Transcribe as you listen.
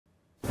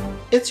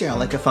It's your own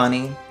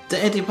Kaphonie, the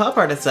indie pop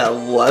artist that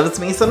loves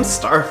me some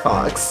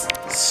starfox.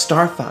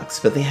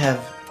 Starfox, but they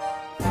have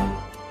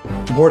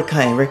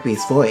Mordecai and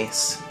Rigby's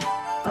voice.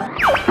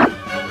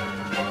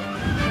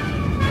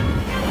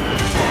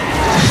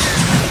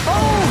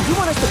 Oh, you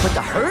want us to put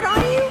the hurt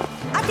on you?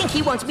 I think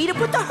he wants me to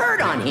put the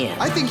hurt on him.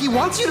 I think he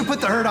wants you to put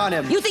the hurt on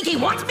him. You think he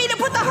wants me to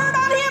put the hurt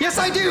on him? Yes,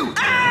 I do.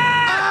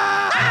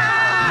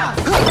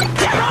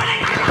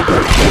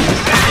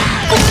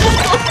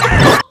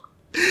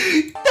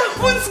 That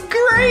was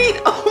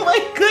great! Oh my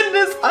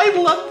goodness, I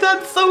love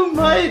that so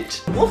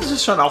much! Wolf's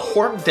just trying to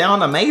hork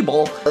down a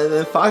Mabel. And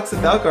then Fox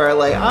and Falco are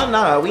like, oh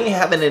no, we ain't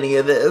having any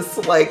of this.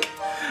 Like,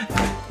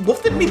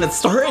 Wolf didn't even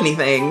start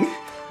anything.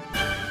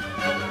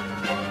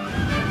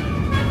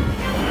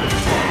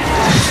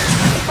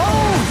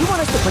 Oh, you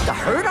want us to put the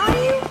hurt on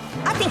you?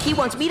 I think he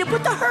wants me to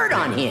put the hurt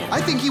on him.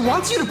 I think he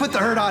wants you to put the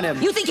hurt on him.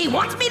 You think he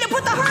wants me to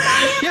put the hurt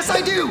on him? Yes,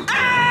 I do.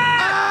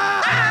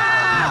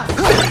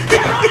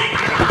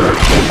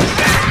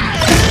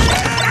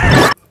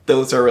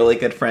 Those are really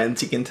good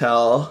friends, you can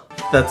tell.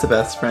 That's a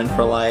best friend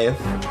for life.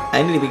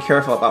 I need to be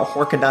careful about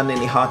horking down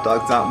any hot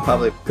dogs out in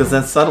public, because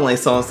then suddenly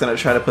someone's gonna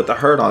try to put the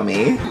hurt on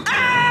me.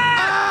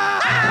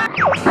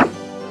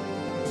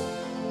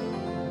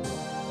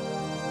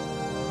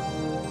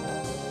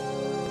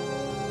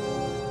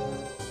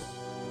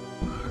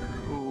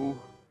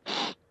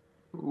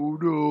 Oh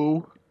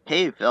no.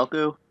 Hey,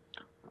 Falco.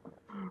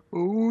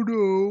 Oh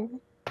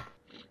no.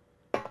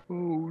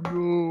 Oh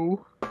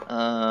no.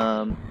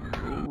 Um.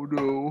 Oh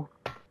no.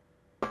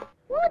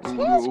 What's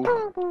his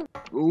problem?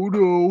 Oh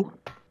no.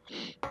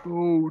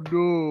 Oh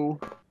no.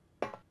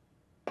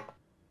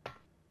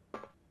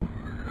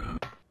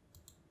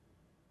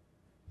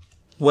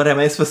 What am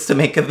I supposed to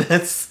make of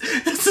this?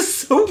 This is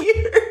so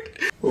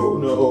weird. Oh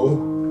no.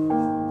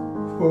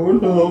 Oh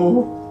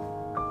no.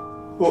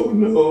 Oh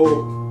no.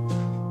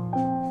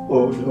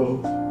 Oh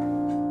no.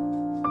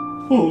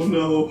 Oh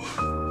no.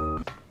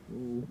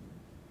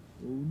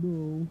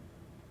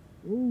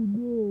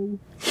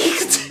 He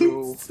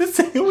continues to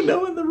say oh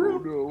no in the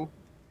room.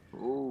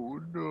 Oh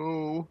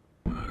no.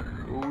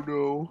 Oh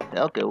no.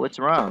 Falco, what's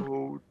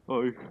wrong?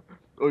 Oh,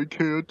 I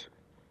can't.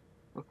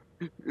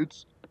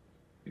 It's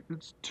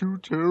too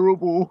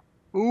terrible.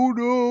 Oh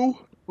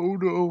no. Oh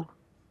no.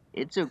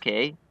 It's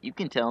okay. You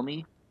can tell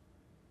me.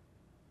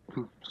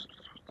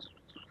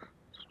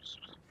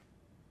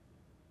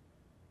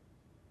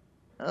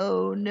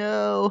 Oh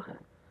no.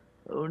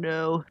 Oh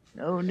no.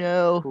 Oh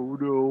no. Oh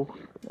no.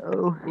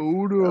 Oh.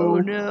 Oh no. Oh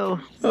no.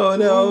 Oh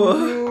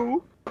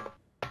no.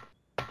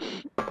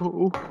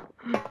 Oh.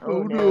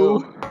 Oh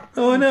no.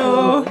 Oh no. Oh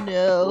no. Oh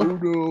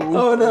no.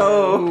 Oh no.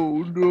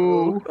 Oh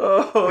no.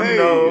 Oh Hey,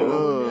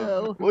 no.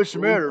 no. What's the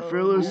matter,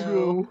 fellas?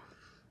 no.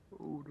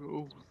 Oh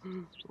no.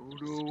 Oh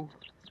no.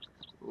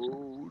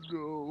 Oh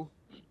no.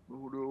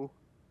 Oh no.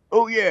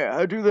 Oh yeah,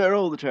 I do that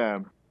all the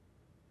time.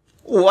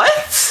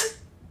 What?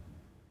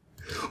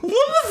 What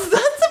was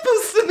that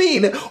supposed to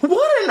mean?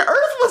 What on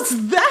earth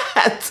was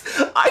that?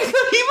 I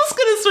thought he was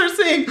gonna start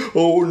saying,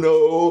 oh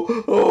no,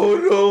 oh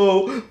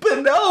no,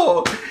 but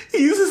no.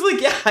 He's just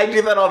like, yeah, I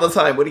do that all the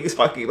time. What are you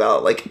talking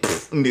about? Like,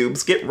 pfft,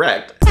 noobs, get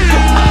wrecked. That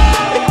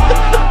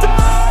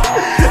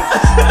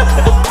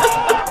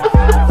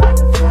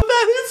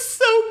is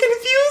so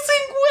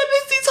confusing. What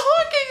is he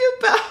talking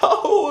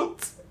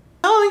about?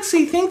 Alex, do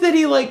you think that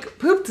he like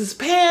pooped his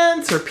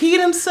pants or peed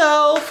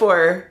himself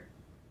or...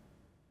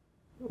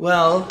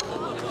 Well,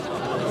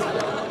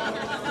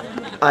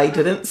 I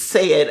didn't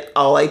say it.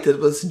 All I did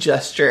was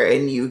gesture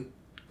and you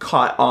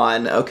caught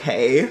on,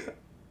 okay?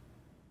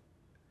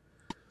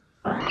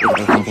 Who do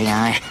they think they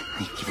are?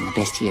 I've given the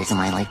best years of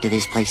my life to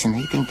this place and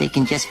they think they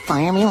can just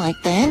fire me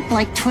like that?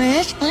 Like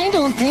trash? I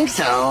don't think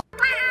so.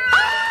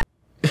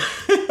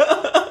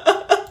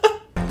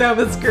 That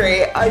was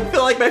great. I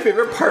feel like my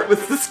favorite part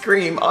was the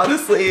scream,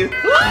 honestly.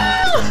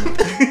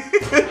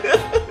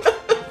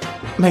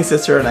 My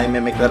sister and I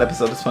mimic that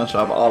episode of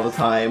SpongeBob all the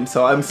time,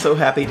 so I'm so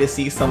happy to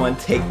see someone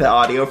take the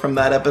audio from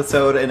that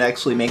episode and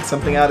actually make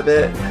something out of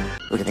it.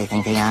 Who do they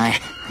think they are?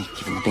 I've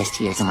given the best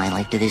years of my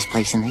life to this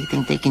place and they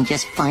think they can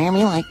just fire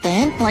me like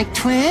that? Like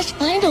trash?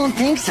 I don't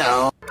think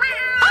so.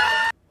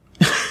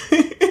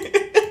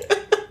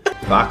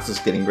 Fox was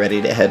getting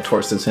ready to head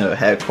towards Nintendo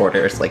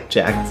headquarters like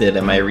Jack did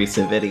in my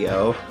recent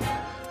video.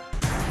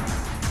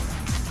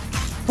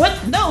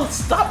 What? No,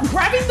 stop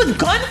grabbing the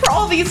gun for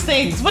all these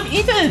things! What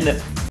even?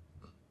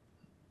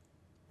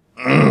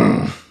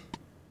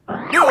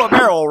 Do a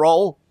barrel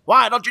roll.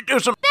 Why don't you do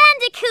some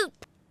Bandicoot!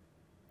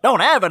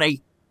 Don't have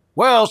any?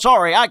 Well,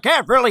 sorry, I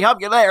can't really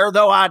help you there,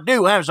 though I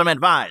do have some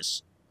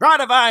advice. Try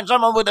to find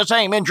someone with the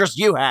same interests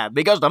you have,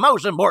 because the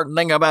most important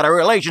thing about a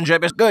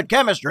relationship is good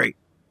chemistry.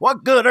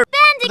 What good are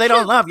if they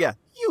don't love you?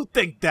 You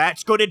think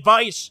that's good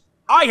advice?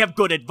 I have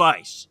good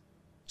advice.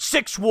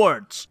 6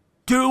 words.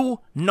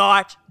 Do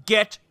not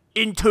get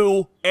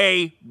into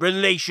a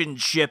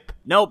relationship.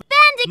 Nope.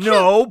 Bandicoot!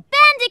 No.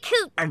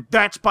 Bandicoot! And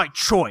that's by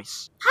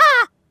choice.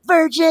 Ha!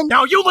 Virgin!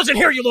 Now you listen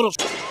here, you little...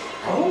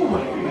 Oh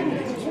my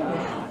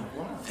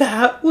goodness.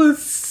 That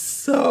was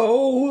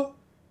so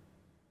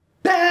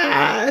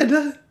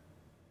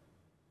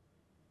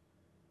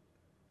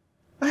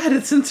I had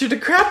to censor the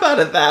crap out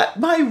of that.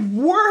 My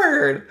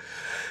word.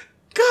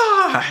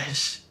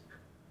 Gosh.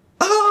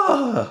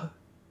 Ugh.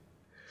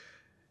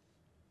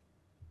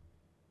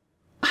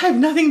 I have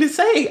nothing to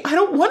say. I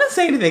don't want to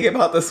say anything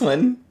about this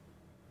one.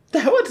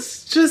 That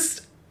was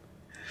just...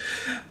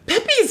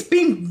 Peppy's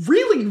being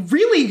really,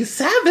 really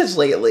savage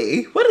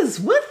lately. What is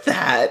with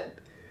that?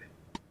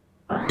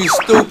 You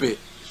stupid.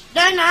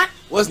 They're not.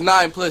 What's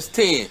 9 plus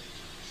 10?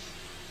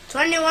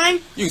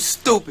 21. You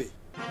stupid.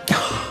 Poor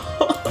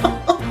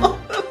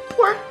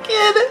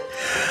kid.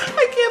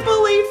 I can't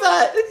believe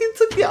that. He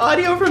took the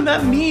audio from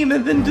that meme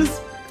and then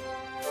just...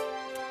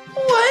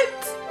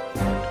 What?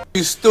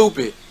 You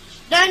stupid.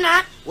 They're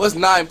not. What's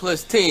 9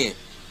 plus 10?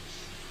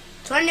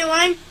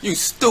 21. You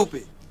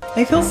stupid.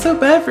 I feel so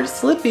bad for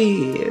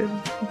Slippy,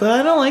 but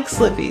I don't like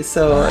Slippy,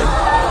 so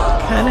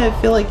I kind of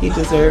feel like he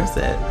deserves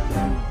it.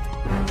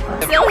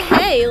 So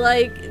hey,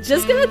 like,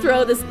 just gonna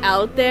throw this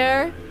out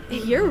there.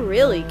 You're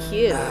really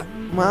cute.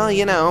 Well,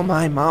 you know,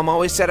 my mom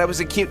always said I was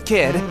a cute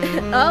kid.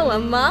 Oh, a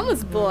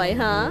mama's boy,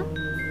 huh?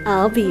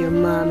 I'll be your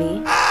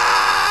mommy.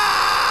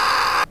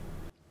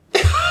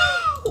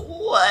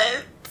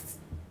 What?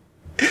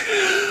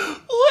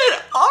 What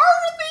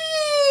are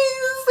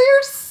these?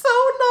 They're so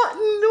not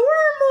normal.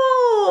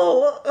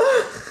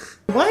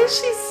 Why is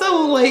she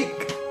so,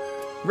 like,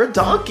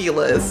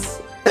 redonkulous?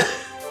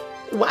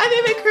 Why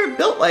they make her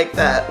built like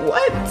that?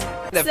 What?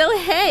 So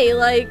hey,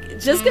 like,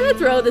 just gonna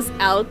throw this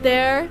out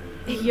there.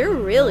 You're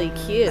really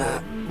cute.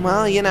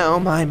 Well, you know,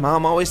 my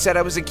mom always said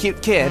I was a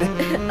cute kid.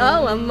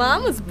 Oh, a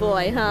mama's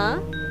boy, huh?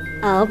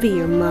 I'll be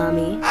your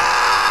mommy.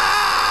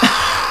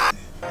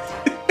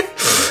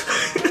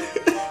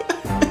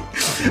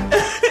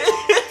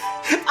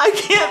 I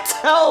can't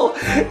tell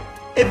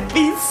if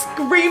he's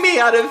screaming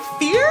out of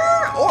fear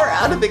or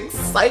out of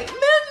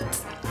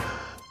excitement.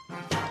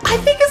 I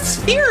think it's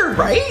fear,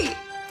 right?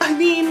 I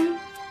mean...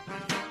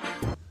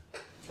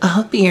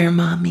 I'll be your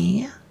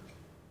mommy.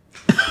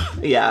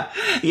 Yeah,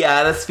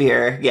 that's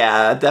fear.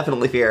 Yeah,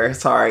 definitely fear.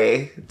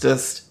 Sorry.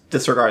 Just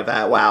disregard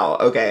that. Wow.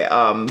 Okay,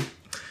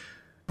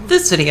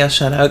 This video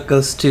shout out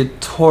goes to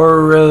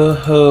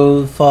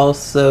Toroho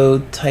Falso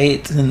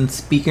Titan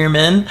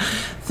Speakerman.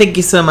 Thank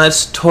you so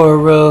much,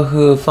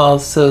 Toroho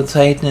Falso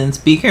Titan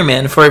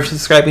Speakerman, for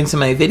subscribing to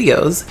my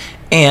videos.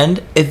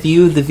 And if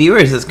you, the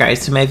viewer,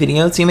 subscribes to my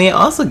videos, you may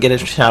also get a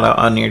shout out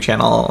on your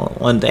channel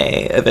one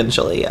day,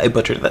 eventually. I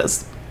butchered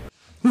this.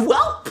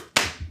 Well,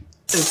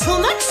 until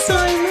next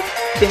time,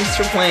 thanks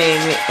for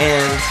playing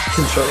and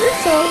control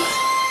yourselves.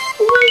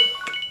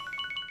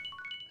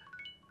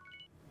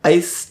 I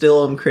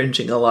still am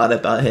cringing a lot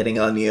about hitting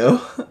on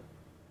you.